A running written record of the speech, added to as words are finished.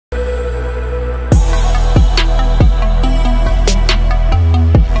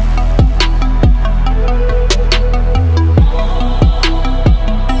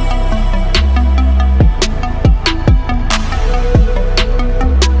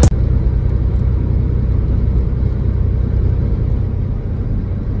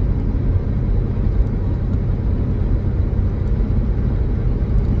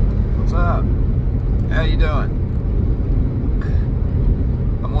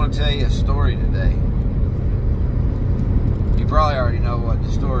going to tell you a story today. You probably already know what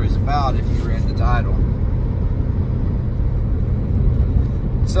the story is about if you read the title.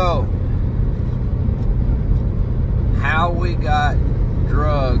 So, how we got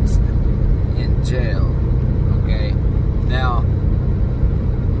drugs in jail. Okay, now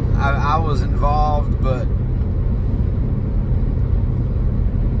I was involved, but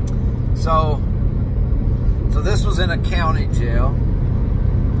so this was in a county jail,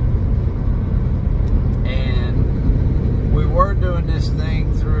 and we were doing this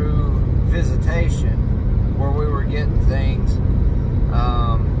thing through visitation, where we were getting things,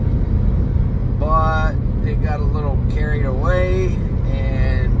 but it got a little carried away,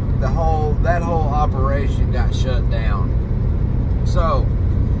 and that whole operation got shut down. So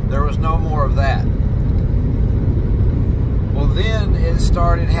there was no more of that. Well, then it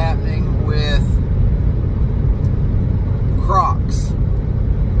started happening with Crocs.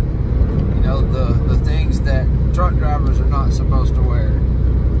 You know, the things that truck drivers are not supposed to wear.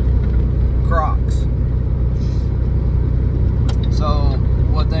 Crocs. So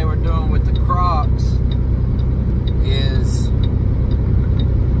what they were doing with the Crocs is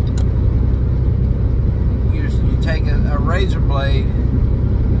you take a razor blade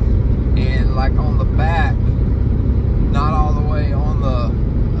and, like, on the back, not all the way on the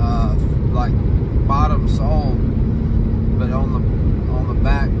like bottom sole, but on the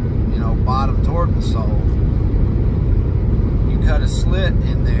back, you know, bottom toward the sole, you cut a slit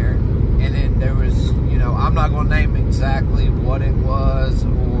in there, and then there was, you know, I'm not going to name exactly what it was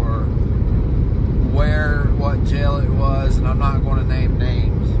or what jail it was, and I'm not going to name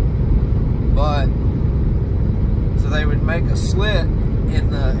names, but so they would make a slit in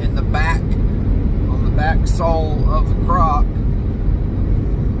the back, on the back sole of the Croc,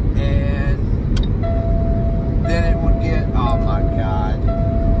 and then it would get, oh my God.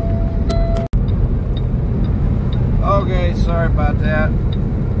 Okay, sorry about that.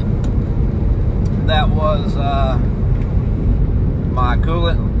 That was my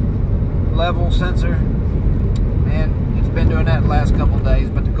coolant level sensor, and it's been doing that the last couple of days,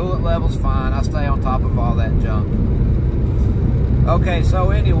 but the coolant level's fine. I stay on top of all that junk. Okay,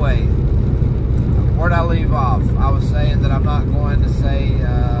 so anyway, where'd I leave off? I was saying that I'm not going to say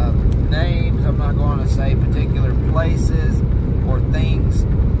names, I'm not going to say particular places or things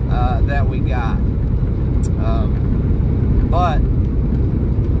that we got. But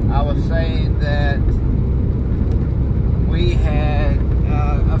I was saying that we had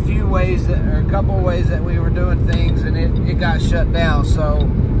a few ways or a couple of ways that we were doing things, and it got shut down. So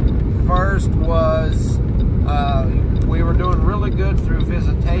first was we were doing really good through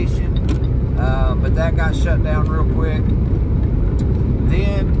visitation, but that got shut down real quick.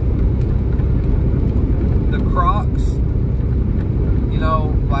 Then the Crocs, you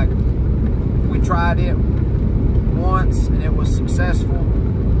know, like, we tried it once and it was successful,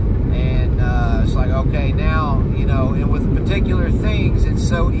 and it's like, okay, now, you know, and with particular things it's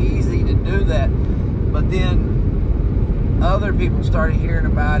so easy to do that, but then other people started hearing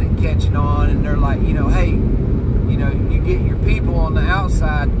about it, catching on, and they're like, you know, hey, you know, you get your people on the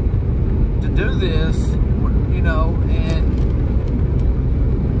outside to do this, you know, and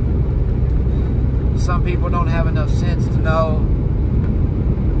some people don't have enough sense to know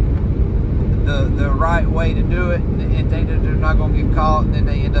the right way to do it, and think that they're not going to get caught, and then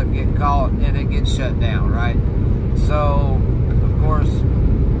they end up getting caught, and it gets shut down, right? So, of course,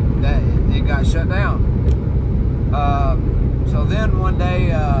 that it got shut down. So then one day,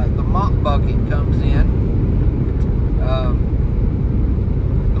 the mop bucket comes in.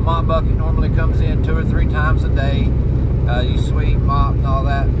 The mop bucket normally comes in 2 or 3 times a day. You sweep, mop, and all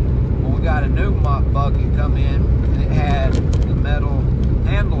that. Well, we got a new mop bucket come in, and it had the metal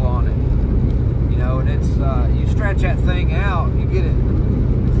handle on it. You know, and it's you stretch that thing out, you get it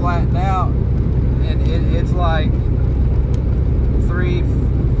flattened out, and it's like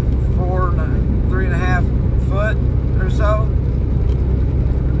 3.5 foot or so.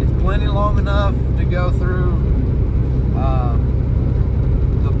 It's plenty long enough to go through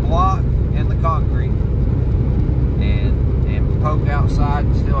the block and the concrete, and poke outside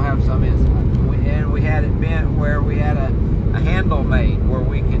and still have some inside. And we had it bent where we had a handle made where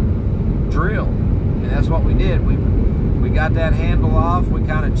we could drill, and that's what we did. We got that handle off, we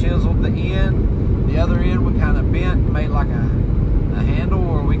kind of chiseled the end, the other end we kind of bent, made like a handle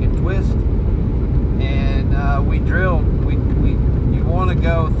where we could twist, and we drilled. You want to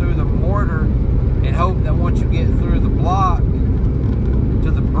go through the mortar and hope that once you get through the block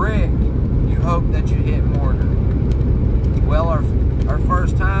to the brick, you hope that you hit mortar. Well, our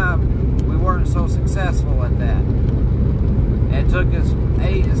first time, we weren't so successful at that. And it took us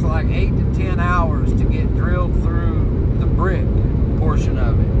it's like 8 to 10 hours to get drilled through the brick portion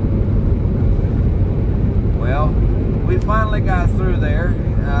of it. Well, we finally got through there.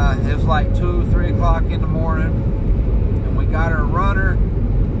 It was like 2, 3 o'clock in the morning, and we got our runner.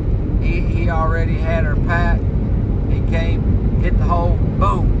 He already had her packed. He came, hit the hole,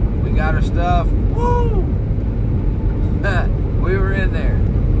 boom. We got our stuff. Woo! We were in there.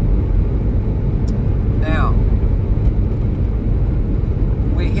 Now,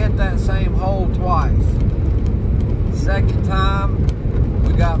 we hit that same hole twice. Second time,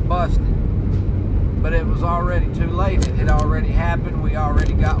 we got busted. But it was already too late. It had already happened. We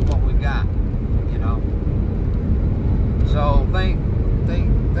already got what we got, you know. So thank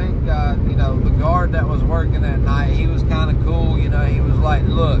God, you know, the guard that was working that night, he was kind of cool, you know. He was like,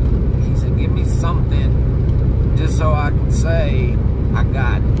 look, he said, give me something just so I can say I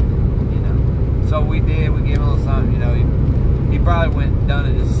got it, you know. So we did. We gave him a little something, you know. He probably went and done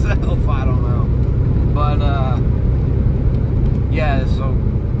it himself. I don't know. But, yeah, so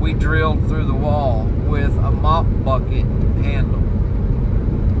we drilled through the wall with a mop bucket handle.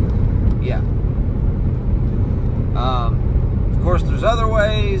 Yeah. Of course, there's other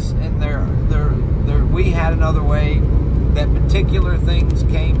ways, and we had another way that particular things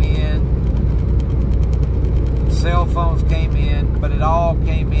came in. Cell phones came in, but it all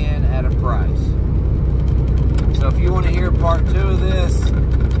came in at a price. So if you want to hear part 2 of this,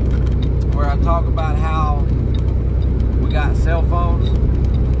 where I talk about how we got cell phones,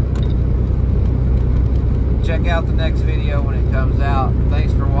 check out the next video when it comes.